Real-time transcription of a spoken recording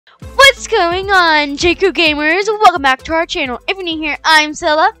What's going on, JKrew Gamers? Welcome back to our channel. If you're new here, I'm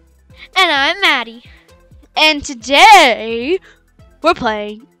Cilla. And I'm Maddy. And today, we're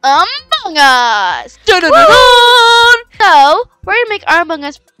playing Among Us! Dun-dun-dun-dun! So, we're going to make our Among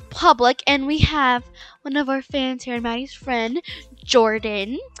Us public, and we have one of our fans here, Maddy's friend,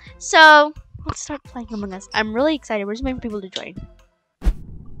 Jordan. So, let's start playing Among Us. I'm really excited. We're just waiting for people to join.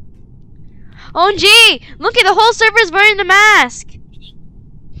 OMG! Look at the whole server is wearing the mask!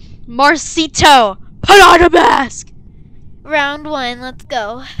 Marcito, put on a mask! Round 1, let's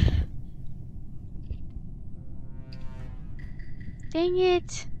go. Dang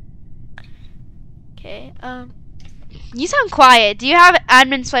it. Okay, You sound quiet. Do you have an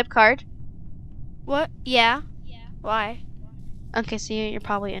admin swipe card? what? Yeah. Why? Okay, so you're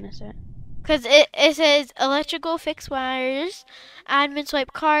probably innocent. Because it says electrical fix wires, admin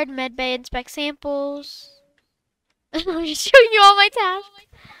swipe card, medbay inspect samples. I'm just showing you all my tasks.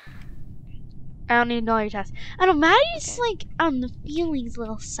 I don't need to know all your tasks. I don't know, Maddie's like, the feeling's a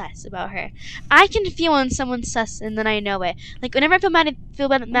little sus about her. I can feel when someone's sus and then I know it. Like, whenever I feel Maddie's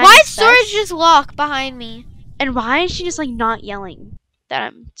Why is storage just locked behind me? And why is she just like not yelling that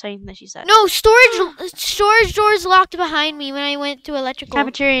I'm saying that she's sus? No, storage doors locked behind me when I went to electrical.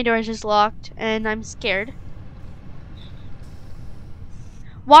 Cafeteria door is just locked and I'm scared.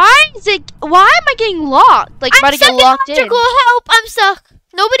 Why am I getting locked? Like, about to get locked in. Electrical, help! I'm stuck.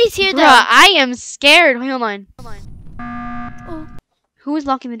 Nobody's here though. Bruh, I am scared. Wait, hold on. Oh. Who is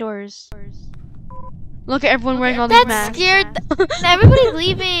locking the doors? Look at everyone wearing all these masks. That's scared. Everybody's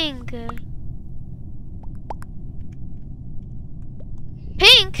leaving.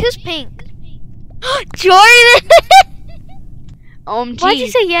 Pink? Who's pink? Jordan! OMG. Why'd you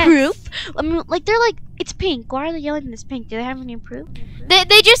say yes? Proof? I mean, like, they're like, it's pink. Why are they yelling it's pink? Do they have any proof?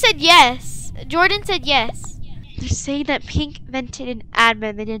 They just said yes. Jordan said yes. They're saying that Pink vented an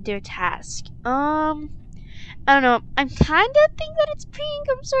admin. They didn't do a task. I don't know. I'm kind of think that it's Pink.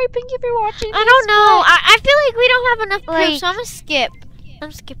 I'm sorry, Pink, if you're watching. I don't know. I feel like we don't have enough proof, Like- so I'm gonna skip.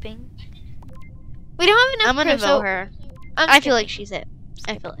 I'm skipping. We don't have enough I'm gonna proof, vote so her. I'm I feel skipping. like she's it.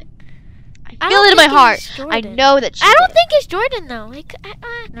 I feel it. I I feel don't it in my think heart. it's I Jordan. know that she's I don't it. think it's Jordan though. Like,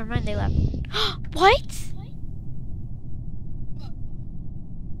 never mind. They left. What?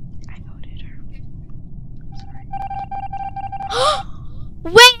 I voted her.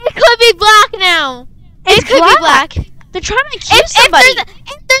 Wait, it could be black now. It's It could be black. They're trying to accuse somebody. If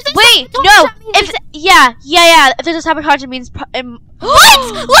there's a Wait, sabotage, no. that means If yeah. If there's a sabotage, it means what? It's him.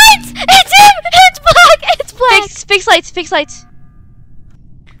 It's black. It's black. fix lights. Fix lights.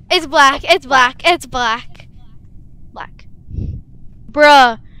 It's black. It's black. It's black. Black.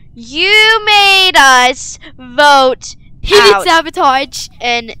 Bruh, you made us vote He did out sabotage.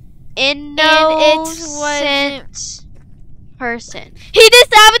 an innocent person. He did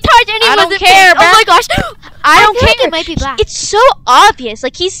sabotage and he I don't wasn't care, pink. Oh bruh. my gosh. I don't feel like care. it might be black. It's so obvious.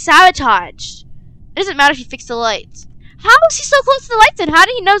 Like, he's sabotaged. It doesn't matter if he fixed the lights. How is he so close to the lights? And how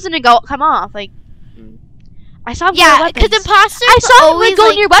did he know it's gonna come off? Like, I saw him go Yeah, near because weapons. imposters I saw him always go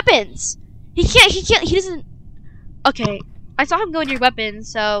like, near weapons. He doesn't. Okay, I saw him go near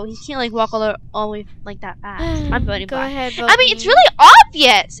weapons, so he can't like walk all the way like that fast. I'm voting Go black. ahead. I mean, it's really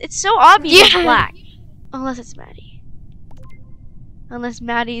obvious. It's so obvious it's Yeah. black. Unless it's Maddy. Unless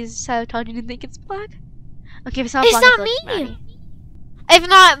Maddie's sabotaging and think it's black. Okay, if it's not It's black, not I feel like me. Maddy. If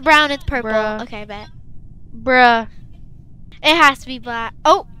not brown, it's purple. Bruh. Okay, bet. Bruh. It has to be black.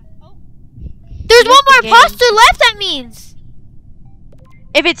 Oh. There's He one left the more game. imposter left, that means.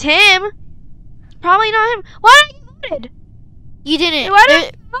 If it's him, it's probably not him. Why did you voted? You didn't. Why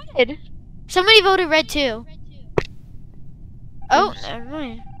did you voted? Somebody voted red too. Oh, Oops. never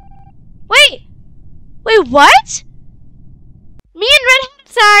mind. Wait, what? Me and Red.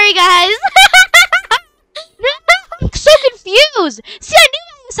 Sorry, guys. I'm so confused. See, I knew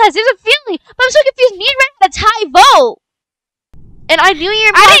this has. There's a feeling, but I'm so confused. Me and Red had a tie vote, and I knew you were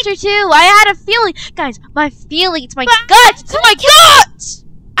imposter too. I had a feeling, guys. My feeling. It's my guts. It's my guts.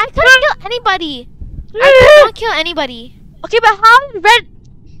 I couldn't kill anybody. I could not kill anybody. Okay, but how did Red?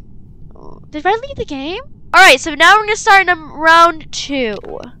 Did Red leave the game? All right, so now we're gonna start round 2.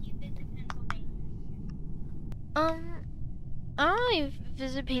 I don't really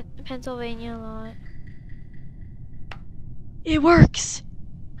visit Pennsylvania a lot. It works.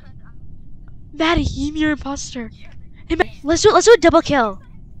 Maddy, you're imposter. Hey, let's do a double kill.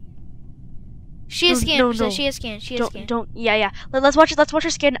 She is No, scanned. no. She is scanned. She is scanned. Yeah. Let's watch her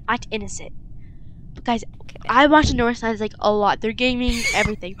skin act innocent. But guys, I watch the North Side like a lot. They're gaming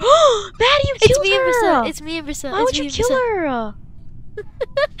everything. Maddie, you killed her. It's me and Brissa. Why would you kill her?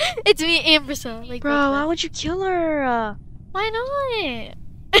 It's me and Brissa. Like, Bro, why would you kill her? why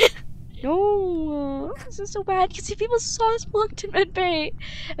not? is so bad because people saw us walked in medbay.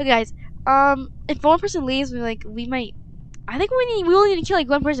 Okay, guys. If one person leaves, we might. I think we only need to kill like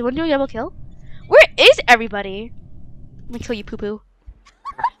one person. Wouldn't you double kill? Where is everybody? I'm gonna kill you, poo poo.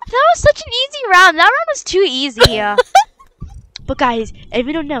 That was such an easy round. That round was too easy. But guys, if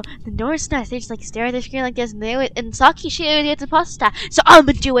you don't know, the Norse Nest, they just like stare at the screen like this, and Saki, she gets imposter. So I'm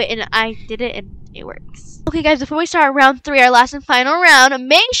gonna do it, and I did it, and it works. Okay, guys, before we start round 3, our last and final round,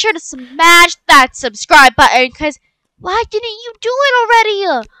 make sure to smash that subscribe button, because why didn't you do it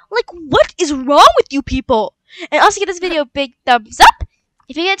already? Like, what is wrong with you people? And also give this video a big thumbs up.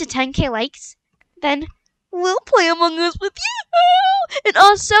 If you get to 10K likes, then we'll play Among Us with you. And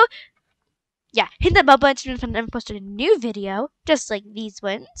also, yeah, hit that bell button to never post a new video, just like these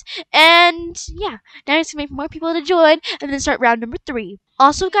ones. And yeah, now it's gonna make more people to join, and then start round number 3.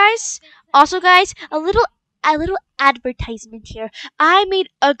 Also, guys, a little advertisement here. I made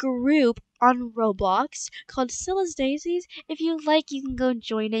a group on Roblox called Cilla's Daisies. If you like, you can go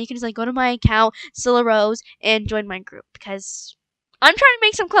join it. You can just like go to my account, Cilla Rose, and join my group because I'm trying to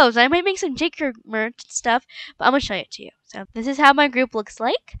make some clothes. I might make some JKrew merch and stuff, but I'm gonna show it to you. So this is how my group looks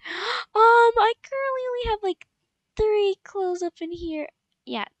like. I currently only have like 3 clothes up in here.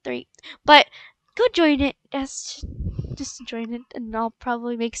 Yeah, 3. But go join it. Just join it, and I'll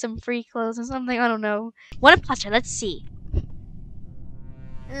probably make some free clothes or something. I don't know. One imposter. Let's see.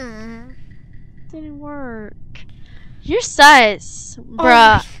 Didn't work. You're sus,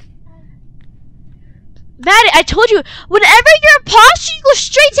 bruh. Maddy, I told you, whenever you're imposter, you go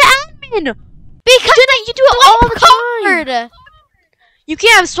straight to admin. Because you do it all the time. You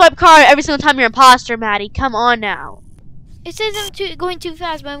can't have swipe card every single time you're imposter, Maddy. Come on now. It says I'm going too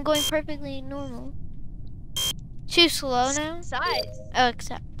fast, but I'm going perfectly normal. Too slow now? Oh,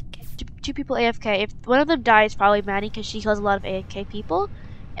 accept. Okay. 2 people AFK. If one of them dies, probably Maddy, because she kills a lot of AFK people.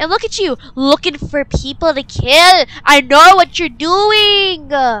 And look at you, looking for people to kill. I know what you're doing.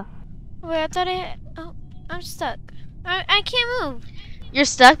 Wait, I thought oh, I'm stuck. I can't move. You're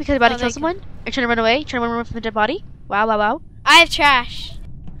stuck because you're about to kill someone? You're trying to run away? You're trying to run away from the dead body? Wow, wow, wow. I have trash.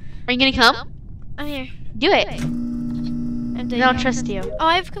 Are you gonna come? I'm here. Do it. I don't trust you. Oh,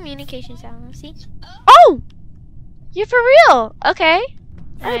 I have communication sound. See? Oh! You're for real? Okay.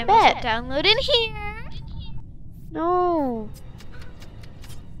 I bet. Download in here. No.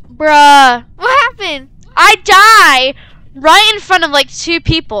 Bruh. What happened? I die right in front of like 2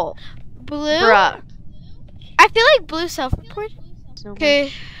 people. Blue? Bruh. I feel like blue self-report.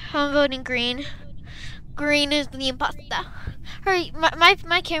 Okay, I'm voting green. Green is the imposter. Hurry,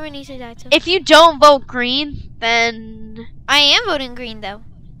 my camera needs to die too. If you don't vote green, then I am voting green though.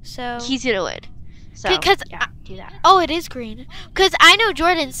 So he's gonna win. So because yeah, do that. Oh, it is green. Because I know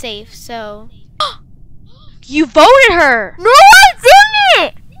Jordan's safe. So you voted her. No, I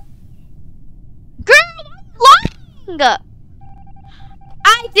didn't. Girl, lying.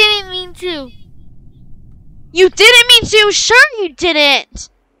 I didn't mean to. You didn't mean to. Sure, you didn't.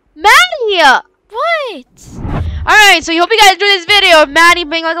 Maddy. What? Alright, so I hope you guys enjoyed this video of Maddy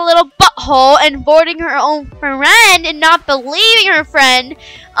being like a little butthole and boarding her own friend and not believing her friend.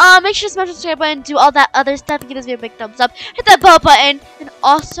 Make sure to smash the subscribe button, do all that other stuff, and give this video a big thumbs up. Hit that bell button, and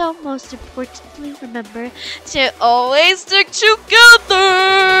also, most importantly, remember to always stick together.